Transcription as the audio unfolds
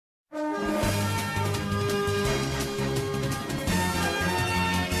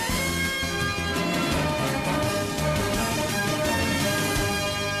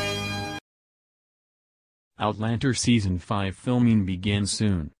Outlander Season 5 filming begins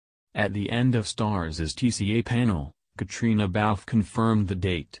soon. At the end of Stars' TCA panel, Caitriona Balfe confirmed the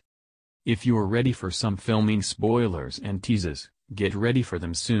date. If you're ready for some filming spoilers and teases, get ready for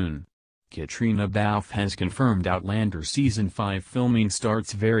them soon. Caitriona Balfe has confirmed Outlander Season 5 filming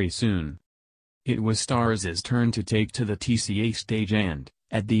starts very soon. It was Stars' turn to take to the TCA stage and,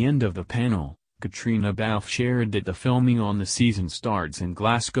 at the end of the panel, Caitriona Balfe shared that the filming on the season starts in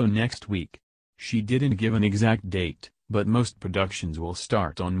Glasgow next week. She didn't give an exact date, but most productions will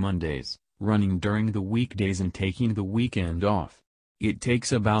start on Mondays, running during the weekdays and taking the weekend off. It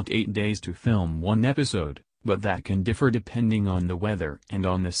takes about 8 days to film one episode, but that can differ depending on the weather and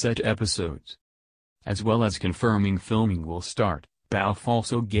on the set episodes. As well as confirming filming will start, Balfe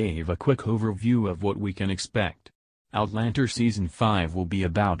also gave a quick overview of what we can expect. Outlander Season 5 will be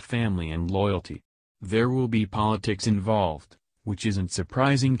about family and loyalty. There will be politics involved, which isn't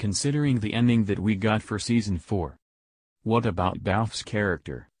surprising considering the ending that we got for Season 4. What about Balfe's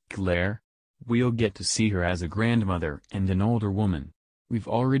character, Claire? We'll get to see her as a grandmother and an older woman. We've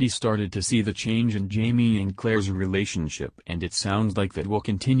already started to see the change in Jamie and Claire's relationship, and it sounds like that will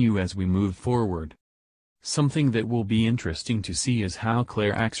continue as we move forward. Something that will be interesting to see is how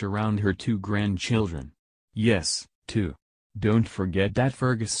Claire acts around her 2 grandchildren. Yes, 2. Don't forget that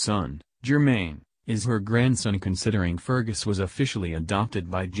Fergus' son, Jermaine, is her grandson considering Fergus was officially adopted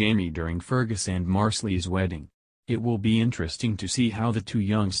by Jamie during Fergus and Marsley's wedding. It will be interesting to see how the 2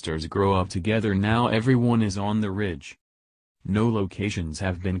 youngsters grow up together now everyone is on the ridge. No locations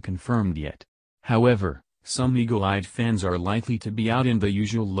have been confirmed yet. However, some eagle-eyed fans are likely to be out in the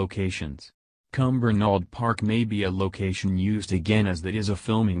usual locations. Cumbernauld Park may be a location used again as that is a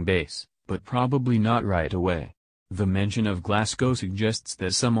filming base, but probably not right away. The mention of Glasgow suggests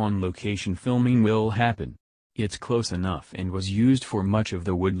that some on-location filming will happen. It's close enough and was used for much of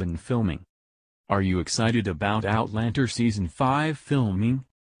the woodland filming. Are you excited about Outlander Season 5 filming?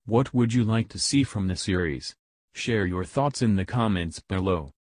 What would you like to see from the series? Share your thoughts in the comments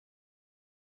below.